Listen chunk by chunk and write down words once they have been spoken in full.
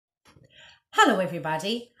Hello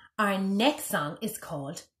everybody, our next song is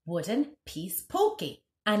called Wooden Piece Pokey,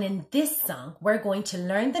 and in this song we're going to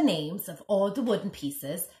learn the names of all the wooden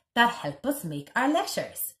pieces that help us make our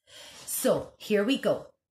letters. So here we go.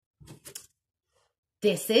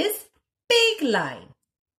 This is Big Line.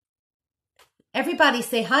 Everybody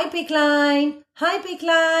say hi Big Line, hi Big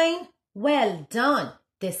Line. Well done,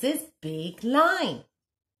 this is Big Line.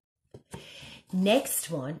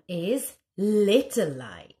 Next one is Little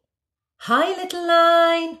Line. Hi, Little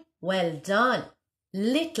Line. Well done.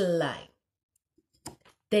 Little Line.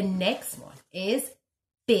 The next one is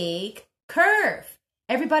Big Curve.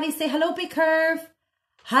 Everybody say hello, Big Curve.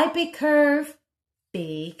 Hi, Big Curve.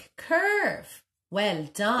 Big Curve. Well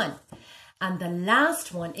done. And the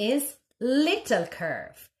last one is Little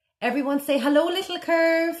Curve. Everyone say hello, Little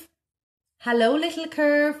Curve. Hello, Little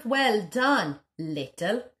Curve. Well done.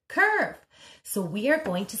 Little Curve. So we are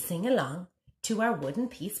going to sing along to our wooden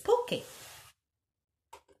piece pokey.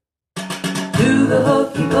 Do the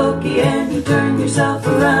hokey pokey and you turn yourself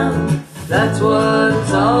around. That's what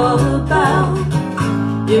it's all about.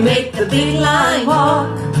 You make the big line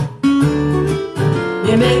walk.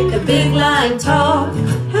 You make the big line talk.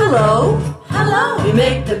 Hello, hello. You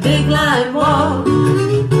make the big line walk.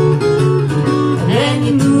 And then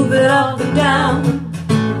you move it up and down.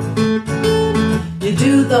 You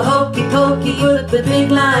do the hokey pokey, put the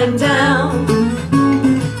big line down.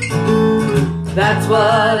 That's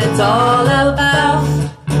what it's all about.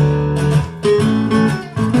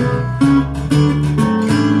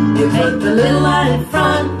 You put the little line in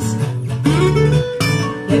front.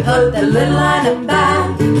 You put the little line in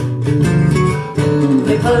back.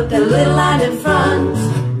 You put the little line in front.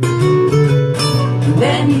 And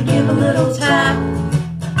then you give a little tap.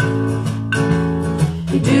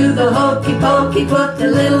 You do the hokey pokey, put the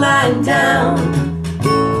little line down.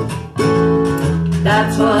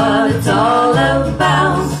 That's what it's all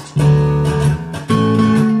about.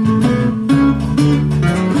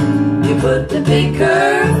 You put the big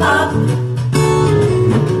curve up.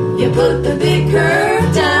 You put the big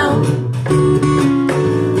curve down.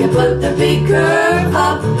 You put the big curve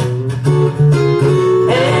up.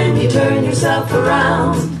 And you turn yourself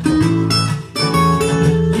around.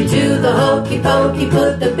 You do the hokey pokey,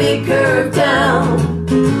 put the big curve down.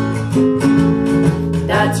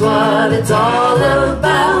 That's what it's all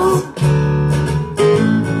about.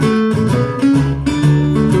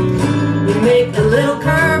 You make the little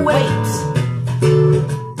curve wait.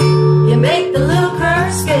 You make the little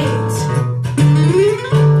curve skate.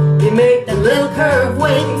 You make the little curve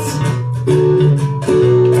wait.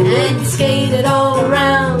 And then you skate it all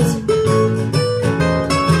around.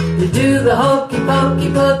 You do the hokey pokey,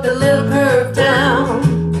 put the little curve down.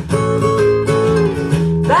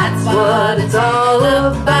 That's what it's all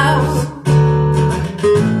about.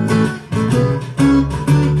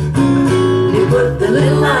 You put the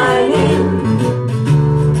little line in.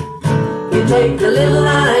 You take the little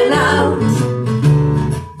line out.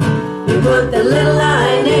 You put the little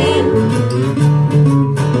line in.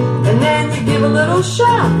 And then you give a little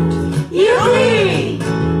shout. Yippee!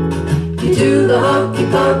 You do the hokey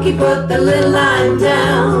pokey, put the little line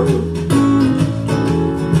down.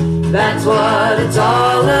 That's what it's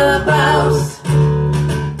all about.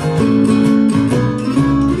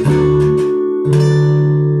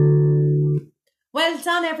 Well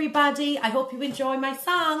done everybody. I hope you enjoy my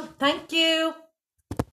song. Thank you.